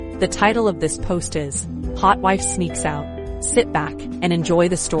The title of this post is, Hot Wife Sneaks Out. Sit back and enjoy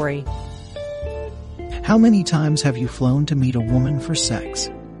the story. How many times have you flown to meet a woman for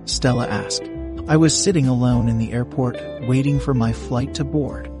sex? Stella asked. I was sitting alone in the airport, waiting for my flight to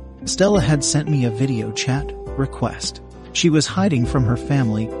board. Stella had sent me a video chat request. She was hiding from her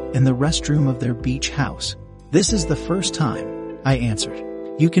family in the restroom of their beach house. This is the first time, I answered.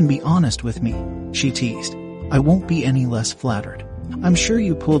 You can be honest with me, she teased. I won't be any less flattered. I'm sure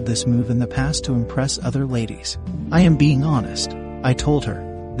you pulled this move in the past to impress other ladies. I am being honest, I told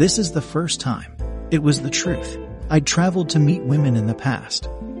her. This is the first time. It was the truth. I'd traveled to meet women in the past,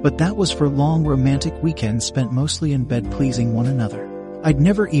 but that was for long romantic weekends spent mostly in bed pleasing one another. I'd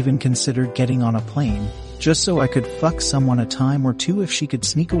never even considered getting on a plane, just so I could fuck someone a time or two if she could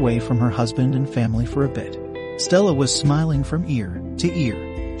sneak away from her husband and family for a bit. Stella was smiling from ear to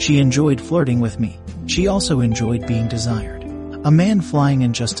ear. She enjoyed flirting with me. She also enjoyed being desired. A man flying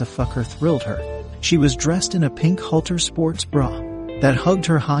in just to fuck her thrilled her. She was dressed in a pink halter sports bra that hugged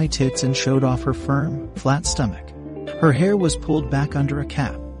her high tits and showed off her firm, flat stomach. Her hair was pulled back under a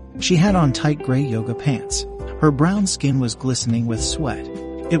cap. She had on tight gray yoga pants. Her brown skin was glistening with sweat.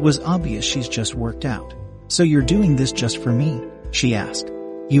 It was obvious she's just worked out. So you're doing this just for me? She asked.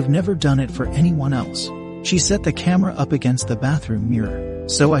 You've never done it for anyone else. She set the camera up against the bathroom mirror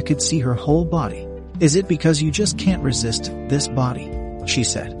so I could see her whole body. Is it because you just can't resist this body? She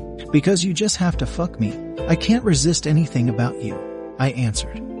said. Because you just have to fuck me. I can't resist anything about you, I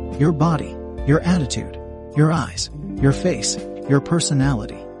answered. Your body, your attitude, your eyes, your face, your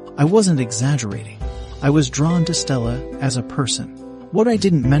personality. I wasn't exaggerating. I was drawn to Stella as a person. What I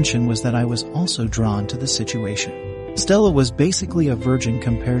didn't mention was that I was also drawn to the situation. Stella was basically a virgin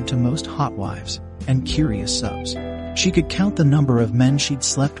compared to most hot wives and curious subs. She could count the number of men she'd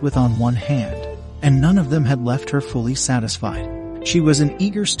slept with on one hand, and none of them had left her fully satisfied. She was an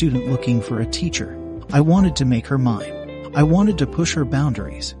eager student looking for a teacher. I wanted to make her mine. I wanted to push her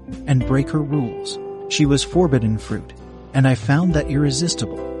boundaries and break her rules. She was forbidden fruit, and I found that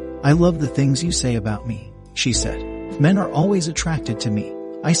irresistible. I love the things you say about me, she said. Men are always attracted to me.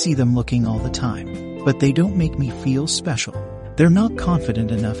 I see them looking all the time, but they don't make me feel special. They're not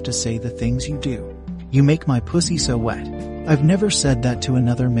confident enough to say the things you do. You make my pussy so wet. I've never said that to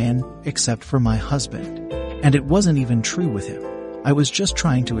another man except for my husband. And it wasn't even true with him. I was just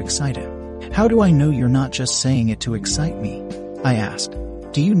trying to excite him. How do I know you're not just saying it to excite me? I asked.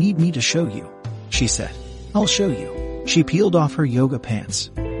 Do you need me to show you? She said. I'll show you. She peeled off her yoga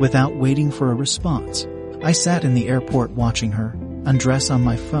pants without waiting for a response. I sat in the airport watching her undress on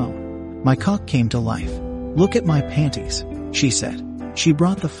my phone. My cock came to life. Look at my panties, she said. She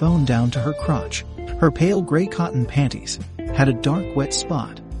brought the phone down to her crotch. Her pale gray cotton panties had a dark wet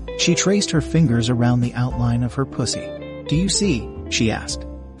spot. She traced her fingers around the outline of her pussy. Do you see? She asked.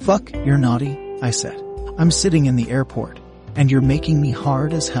 Fuck, you're naughty, I said. I'm sitting in the airport, and you're making me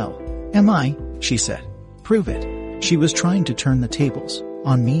hard as hell. Am I? She said. Prove it. She was trying to turn the tables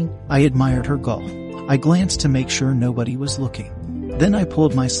on me. I admired her gall. I glanced to make sure nobody was looking. Then I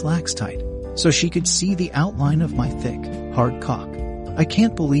pulled my slacks tight so she could see the outline of my thick, hard cock. I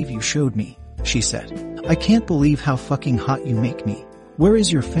can't believe you showed me, she said. I can't believe how fucking hot you make me. Where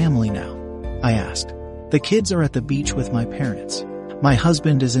is your family now? I asked. The kids are at the beach with my parents. My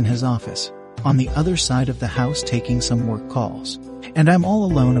husband is in his office, on the other side of the house taking some work calls. And I'm all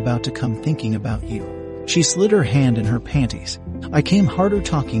alone about to come thinking about you. She slid her hand in her panties. I came harder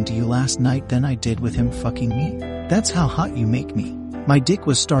talking to you last night than I did with him fucking me. That's how hot you make me. My dick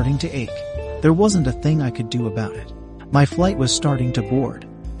was starting to ache. There wasn't a thing I could do about it. My flight was starting to board,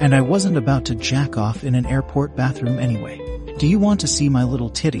 and I wasn't about to jack off in an airport bathroom anyway. Do you want to see my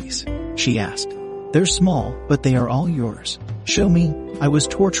little titties? She asked. They're small, but they are all yours. Show me. I was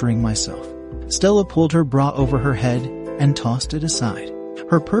torturing myself. Stella pulled her bra over her head and tossed it aside.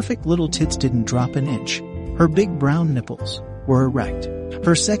 Her perfect little tits didn't drop an inch. Her big brown nipples were erect.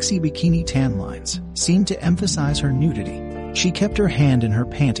 Her sexy bikini tan lines seemed to emphasize her nudity. She kept her hand in her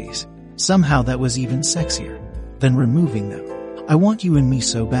panties. Somehow that was even sexier than removing them. I want you in me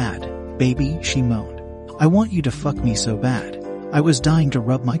so bad, baby, she moaned. I want you to fuck me so bad. I was dying to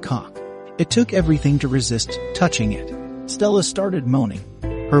rub my cock. It took everything to resist touching it. Stella started moaning.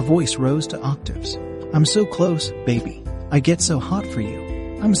 Her voice rose to octaves. I'm so close, baby. I get so hot for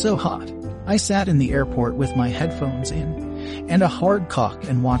you. I'm so hot. I sat in the airport with my headphones in and a hard cock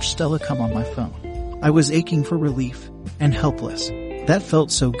and watched Stella come on my phone. I was aching for relief and helpless. That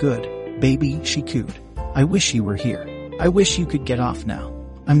felt so good, baby, she cooed. I wish you were here. I wish you could get off now.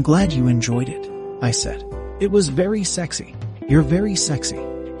 I'm glad you enjoyed it, I said. It was very sexy. You're very sexy.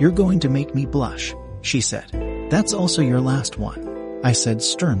 You're going to make me blush, she said. That's also your last one. I said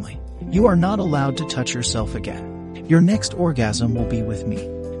sternly. You are not allowed to touch yourself again. Your next orgasm will be with me.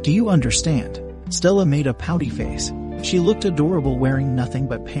 Do you understand? Stella made a pouty face. She looked adorable wearing nothing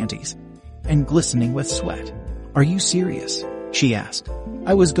but panties and glistening with sweat. Are you serious? She asked.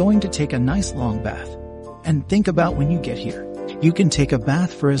 I was going to take a nice long bath. And think about when you get here. You can take a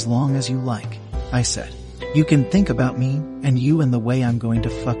bath for as long as you like, I said. You can think about me and you and the way I'm going to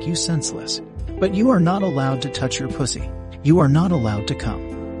fuck you senseless. But you are not allowed to touch your pussy. You are not allowed to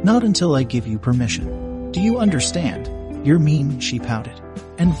come. Not until I give you permission. Do you understand? You're mean, she pouted.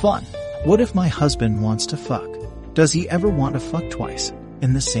 And fun. What if my husband wants to fuck? Does he ever want to fuck twice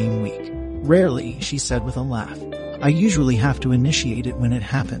in the same week? Rarely, she said with a laugh. I usually have to initiate it when it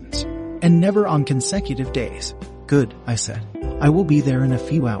happens. And never on consecutive days. Good, I said. I will be there in a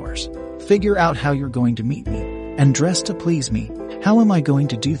few hours. Figure out how you're going to meet me and dress to please me. How am I going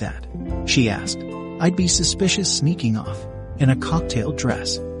to do that? She asked. I'd be suspicious sneaking off in a cocktail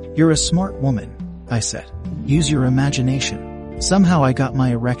dress. You're a smart woman, I said. Use your imagination. Somehow I got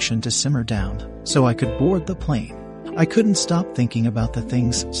my erection to simmer down so I could board the plane. I couldn't stop thinking about the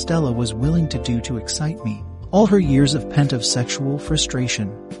things Stella was willing to do to excite me. All her years of pent-up sexual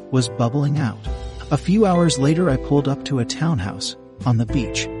frustration was bubbling out. A few hours later I pulled up to a townhouse on the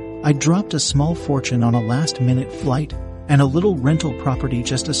beach. I dropped a small fortune on a last-minute flight and a little rental property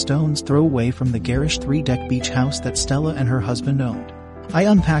just a stone's throw away from the garish 3-deck beach house that Stella and her husband owned. I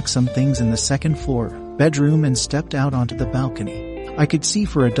unpacked some things in the second-floor bedroom and stepped out onto the balcony. I could see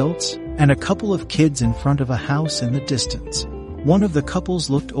for adults and a couple of kids in front of a house in the distance. One of the couples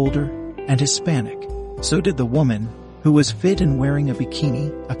looked older and Hispanic. So did the woman, who was fit and wearing a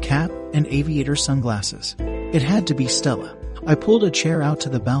bikini, a cap, and aviator sunglasses. It had to be Stella. I pulled a chair out to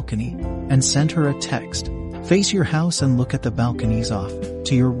the balcony and sent her a text. Face your house and look at the balconies off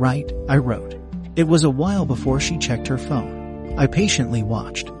to your right, I wrote. It was a while before she checked her phone. I patiently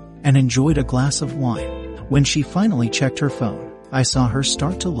watched and enjoyed a glass of wine. When she finally checked her phone, I saw her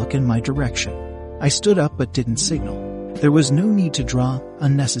start to look in my direction. I stood up but didn't signal. There was no need to draw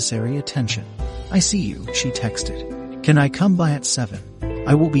unnecessary attention. I see you, she texted. Can I come by at 7?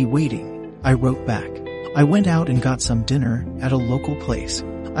 I will be waiting, I wrote back. I went out and got some dinner at a local place.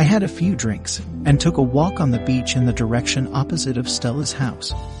 I had a few drinks and took a walk on the beach in the direction opposite of Stella's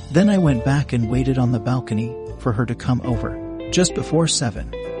house. Then I went back and waited on the balcony for her to come over. Just before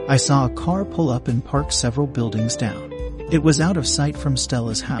 7, I saw a car pull up and park several buildings down. It was out of sight from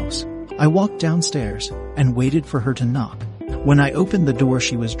Stella's house. I walked downstairs and waited for her to knock. When I opened the door,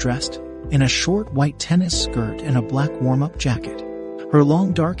 she was dressed in a short white tennis skirt and a black warm-up jacket. Her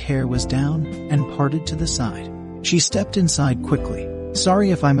long dark hair was down and parted to the side. She stepped inside quickly.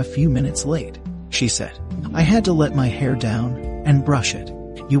 Sorry if I'm a few minutes late, she said. I had to let my hair down and brush it.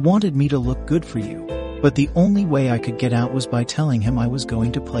 You wanted me to look good for you, but the only way I could get out was by telling him I was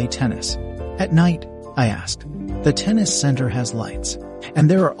going to play tennis. At night, I asked. The tennis center has lights, and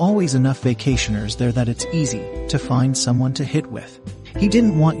there are always enough vacationers there that it's easy to find someone to hit with. He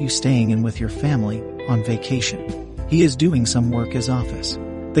didn't want you staying in with your family on vacation. He is doing some work as office.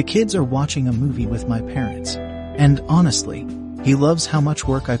 The kids are watching a movie with my parents. And honestly, he loves how much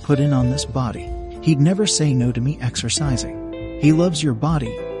work I put in on this body. He'd never say no to me exercising. He loves your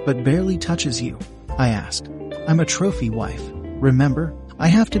body, but barely touches you, I asked. I'm a trophy wife. Remember, I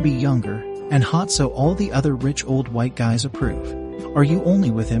have to be younger and hot so all the other rich old white guys approve. Are you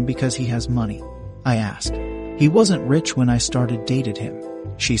only with him because he has money? I asked. He wasn't rich when I started dating him,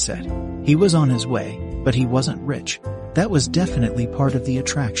 she said. He was on his way, but he wasn't rich. That was definitely part of the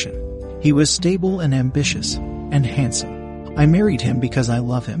attraction. He was stable and ambitious and handsome. I married him because I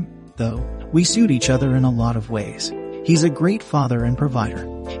love him, though. We suit each other in a lot of ways. He's a great father and provider.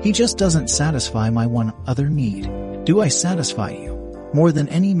 He just doesn't satisfy my one other need. Do I satisfy you? More than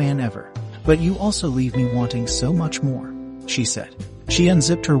any man ever. But you also leave me wanting so much more, she said. She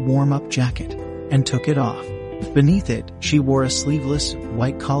unzipped her warm-up jacket and took it off. Beneath it, she wore a sleeveless,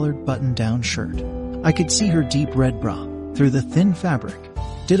 white-collared button-down shirt. I could see her deep red bra through the thin fabric.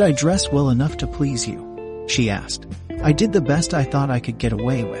 Did I dress well enough to please you? She asked. I did the best I thought I could get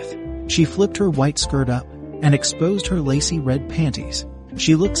away with. She flipped her white skirt up and exposed her lacy red panties.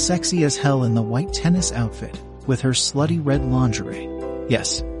 She looked sexy as hell in the white tennis outfit with her slutty red lingerie.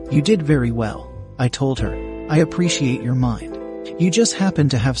 Yes, you did very well, I told her. I appreciate your mind. You just happen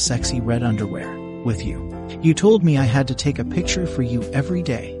to have sexy red underwear with you. You told me I had to take a picture for you every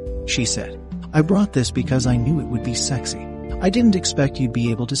day, she said. I brought this because I knew it would be sexy. I didn't expect you'd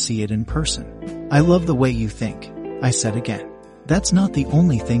be able to see it in person. I love the way you think, I said again. That's not the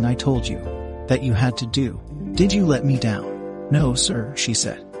only thing I told you that you had to do. Did you let me down? No, sir, she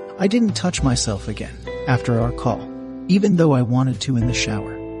said. I didn't touch myself again after our call. even though I wanted to in the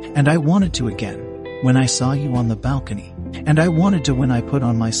shower. And I wanted to again when I saw you on the balcony. And I wanted to when I put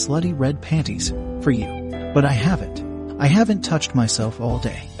on my slutty red panties for you. But I haven't. I haven't touched myself all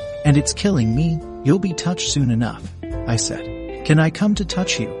day. And it's killing me. You'll be touched soon enough, I said. Can I come to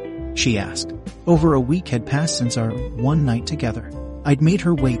touch you? She asked. Over a week had passed since our one night together. I'd made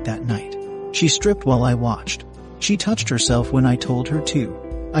her wait that night. She stripped while I watched. She touched herself when I told her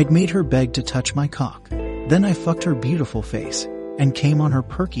to. I'd made her beg to touch my cock. Then I fucked her beautiful face and came on her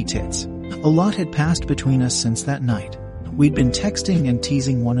perky tits. A lot had passed between us since that night. We'd been texting and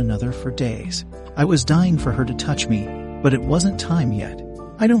teasing one another for days. I was dying for her to touch me, but it wasn't time yet.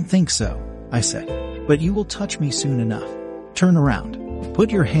 I don't think so, I said. But you will touch me soon enough. Turn around.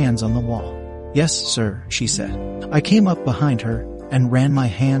 Put your hands on the wall. Yes, sir, she said. I came up behind her and ran my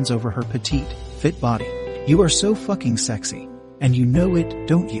hands over her petite, fit body. You are so fucking sexy. And you know it,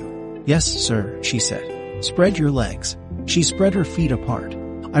 don't you? Yes, sir, she said. Spread your legs. She spread her feet apart.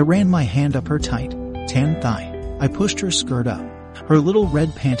 I ran my hand up her tight, tan thigh. I pushed her skirt up. Her little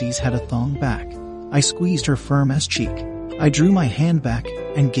red panties had a thong back. I squeezed her firm ass cheek. I drew my hand back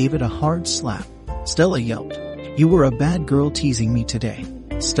and gave it a hard slap. Stella yelped. You were a bad girl teasing me today.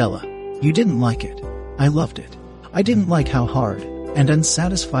 Stella, you didn't like it. I loved it. I didn't like how hard and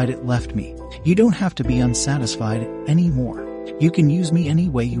unsatisfied it left me. You don't have to be unsatisfied anymore. You can use me any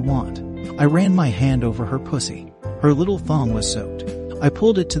way you want. I ran my hand over her pussy. Her little thong was soaked. I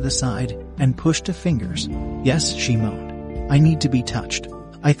pulled it to the side and pushed to fingers. Yes, she moaned. I need to be touched.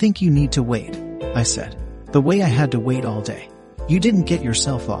 I think you need to wait, I said. The way I had to wait all day. You didn't get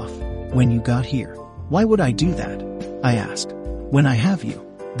yourself off when you got here. Why would I do that? I asked. When I have you,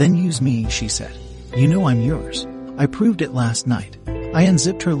 then use me, she said. You know I'm yours. I proved it last night. I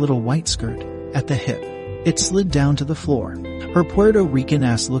unzipped her little white skirt at the hip. It slid down to the floor. Her Puerto Rican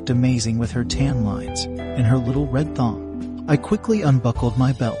ass looked amazing with her tan lines and her little red thong. I quickly unbuckled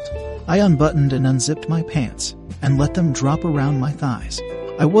my belt. I unbuttoned and unzipped my pants and let them drop around my thighs.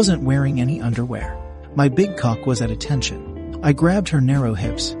 I wasn't wearing any underwear. My big cock was at attention. I grabbed her narrow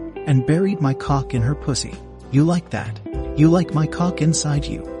hips and buried my cock in her pussy. You like that? You like my cock inside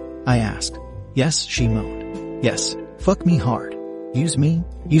you? I asked. Yes, she moaned. Yes, fuck me hard. Use me?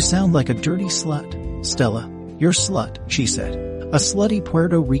 You sound like a dirty slut. Stella, you're slut, she said. A slutty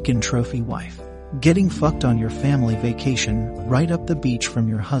Puerto Rican trophy wife. Getting fucked on your family vacation right up the beach from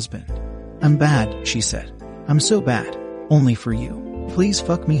your husband. I'm bad, she said. I'm so bad. Only for you. Please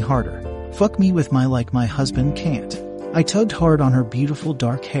fuck me harder. Fuck me with my like my husband can't. I tugged hard on her beautiful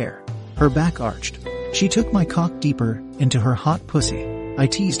dark hair. Her back arched. She took my cock deeper into her hot pussy. I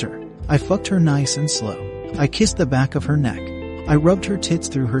teased her. I fucked her nice and slow. I kissed the back of her neck. I rubbed her tits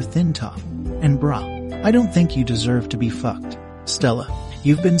through her thin top and bra. I don't think you deserve to be fucked. Stella,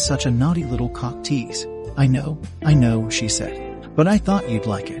 you've been such a naughty little cock tease. I know, she said. But I thought you'd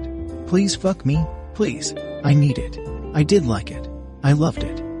like it. Please fuck me, please. I need it. I did like it. I loved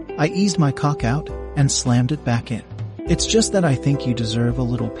it. I eased my cock out and slammed it back in. It's just that I think you deserve a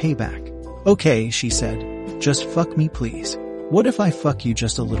little payback. Okay, she said. Just fuck me, please. What if I fuck you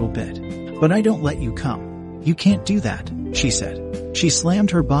just a little bit? But I don't let you come. You can't do that, she said. She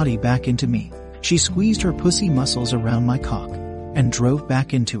slammed her body back into me. She squeezed her pussy muscles around my cock and drove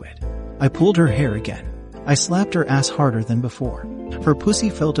back into it. I pulled her hair again. I slapped her ass harder than before. Her pussy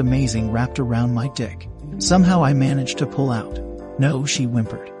felt amazing wrapped around my dick. Somehow I managed to pull out. No, she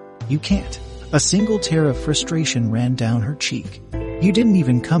whimpered. You can't. A single tear of frustration ran down her cheek. You didn't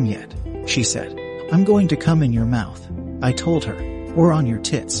even come yet, she said. I'm going to come in your mouth, I told her, or on your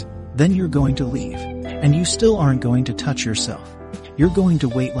tits. Then you're going to leave. And you still aren't going to touch yourself. You're going to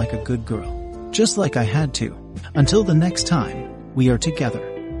wait like a good girl. Just like I had to. Until the next time we are together.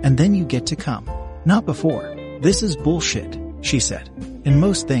 And then you get to come. Not before. This is bullshit, she said. In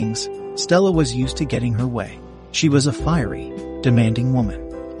most things, Stella was used to getting her way. She was a fiery, demanding woman.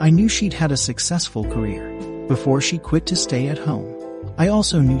 I knew she'd had a successful career before she quit to stay at home. I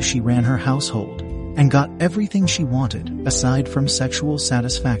also knew she ran her household and got everything she wanted aside from sexual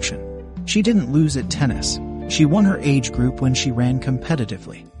satisfaction. She didn't lose at tennis. She won her age group when she ran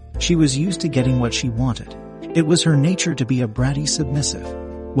competitively. She was used to getting what she wanted. It was her nature to be a bratty submissive.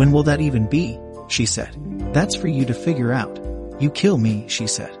 When will that even be? She said. That's for you to figure out. You kill me, she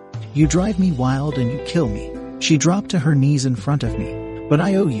said. You drive me wild and you kill me. She dropped to her knees in front of me. But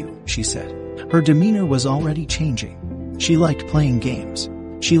I owe you, she said. Her demeanor was already changing. She liked playing games.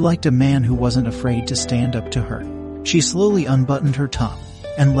 She liked a man who wasn't afraid to stand up to her. She slowly unbuttoned her top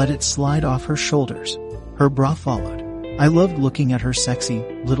and let it slide off her shoulders. Her bra followed. I loved looking at her sexy,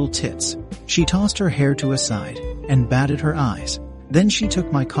 little tits. She tossed her hair to a side and batted her eyes. Then she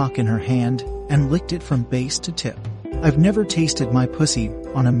took my cock in her hand and licked it from base to tip. I've never tasted my pussy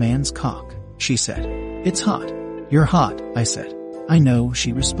on a man's cock, she said. It's hot. You're hot, I said. I know,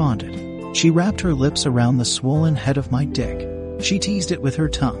 she responded. She wrapped her lips around the swollen head of my dick. She teased it with her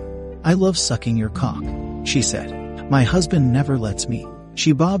tongue. I love sucking your cock, she said. My husband never lets me.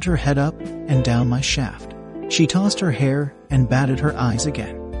 She bobbed her head up and down my shaft. She tossed her hair and batted her eyes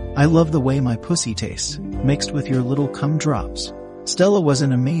again. I love the way my pussy tastes, mixed with your little cum drops. Stella was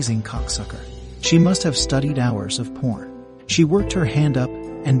an amazing cocksucker. She must have studied hours of porn. She worked her hand up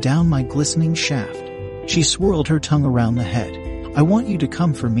and down my glistening shaft. She swirled her tongue around the head. I want you to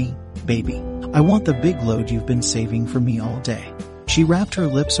come for me, baby. I want the big load you've been saving for me all day. She wrapped her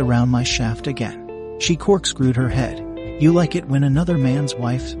lips around my shaft again. She corkscrewed her head. You like it when another man's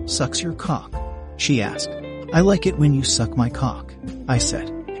wife sucks your cock? She asked. I like it when you suck my cock, I said.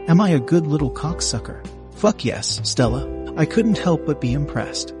 Am I a good little cocksucker? Fuck yes, Stella. I couldn't help but be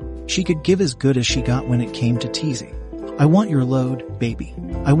impressed. She could give as good as she got when it came to teasing. I want your load, baby.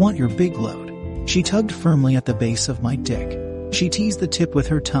 I want your big load. She tugged firmly at the base of my dick. She teased the tip with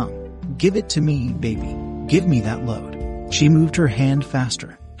her tongue. Give it to me, baby. Give me that load. She moved her hand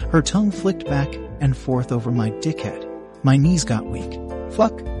faster. Her tongue flicked back and forth over my dickhead. My knees got weak.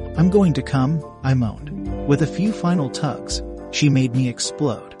 Fuck, I'm going to come, I moaned. With a few final tugs, she made me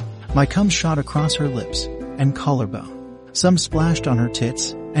explode. My cum shot across her lips and collarbone. Some splashed on her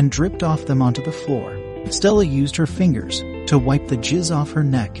tits and dripped off them onto the floor. Stella used her fingers to wipe the jizz off her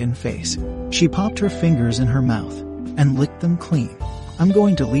neck and face. She popped her fingers in her mouth and licked them clean. I'm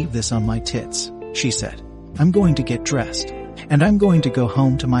going to leave this on my tits, she said. I'm going to get dressed. And I'm going to go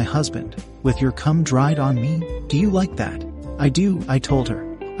home to my husband with your cum dried on me. Do you like that? I do, I told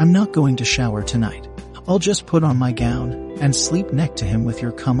her. I'm not going to shower tonight. I'll just put on my gown and sleep next to him with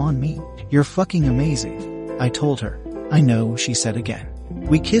your cum on me. You're fucking amazing, I told her. I know, she said again.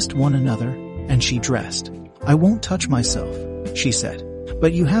 We kissed one another and she dressed. I won't touch myself, she said.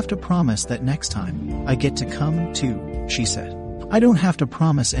 But you have to promise that next time I get to come too, she said. I don't have to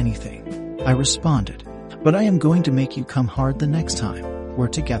promise anything, I responded. But I am going to make you come hard the next time we're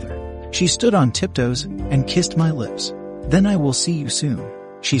together. She stood on tiptoes and kissed my lips. Then I will see you soon,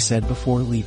 she said before leaving.